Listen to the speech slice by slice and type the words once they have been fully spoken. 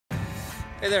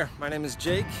Hey there, my name is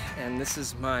Jake, and this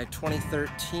is my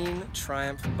 2013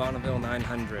 Triumph Bonneville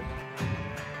 900.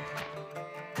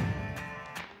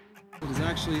 It is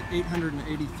actually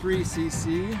 883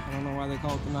 cc. I don't know why they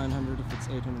call it the 900 if it's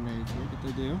 883, but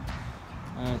they do.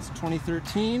 It's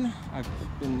 2013. I've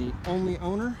been the only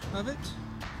owner of it.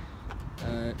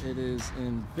 It is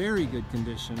in very good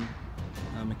condition.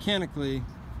 Mechanically,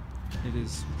 it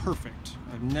is perfect.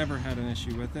 I've never had an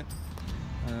issue with it.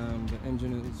 The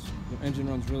engine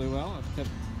runs really well. I've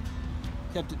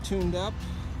kept it tuned up,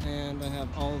 and I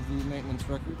have all of the maintenance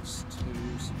records to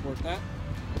support that.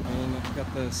 And I've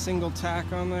got the single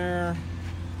tack on there.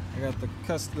 I got the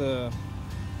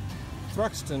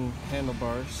Thruxton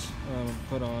handlebars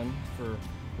put on for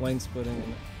lane splitting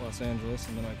in Los Angeles,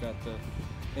 and then I got the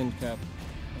end cap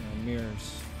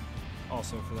mirrors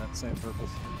also for that same purpose.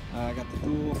 I got the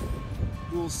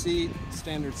dual seat,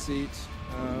 standard seat.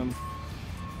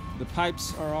 The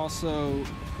pipes are also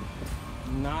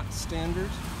not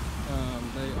standard.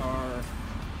 They are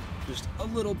just a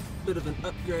little bit of an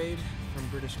upgrade from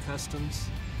British Customs.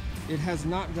 It has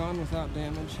not gone without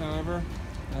damage, however.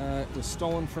 It was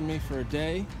stolen from me for a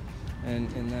day,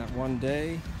 and in that one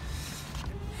day,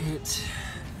 it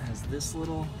has this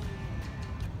little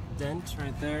dent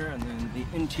right there, and then the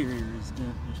interior is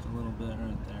dent just a little bit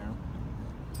right there.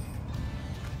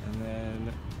 And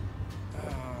then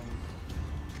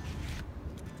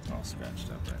it's all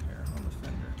scratched up right here on the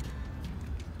fender.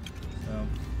 So I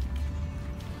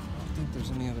don't think there's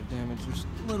any other damage. There's a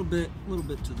little bit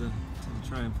to the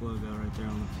Triumph logo right there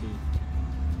on the feet.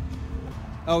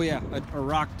 Oh yeah, a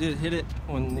rock did hit it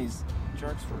when these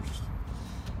jerks were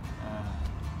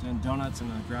doing donuts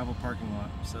in a gravel parking lot.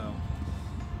 So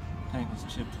paint was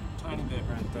chipped a tiny bit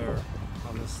right there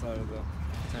on this side of the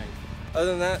tank.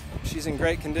 Other than that, she's in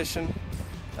great condition.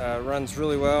 Runs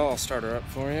really well. I'll start her up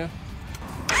for you.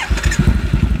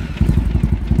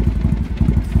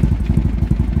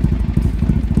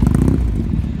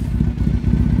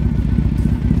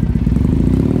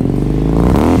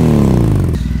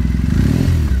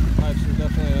 Pipes are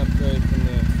definitely an upgrade from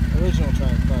the original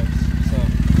Triumph pipes. So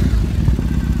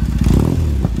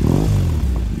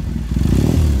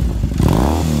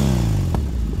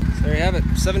there you have it.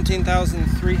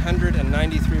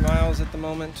 17,393 miles at the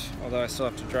moment, although I still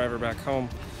have to drive her back home,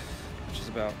 which is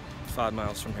about 5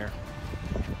 miles from here.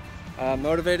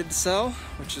 Motivated to sell,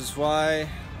 which is why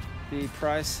the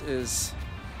price is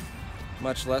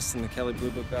much less than the Kelley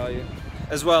Blue Book value,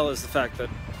 as well as the fact that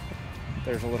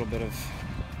there's a little bit of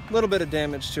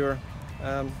damage to her.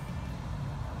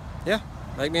 Yeah,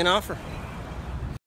 make me an offer.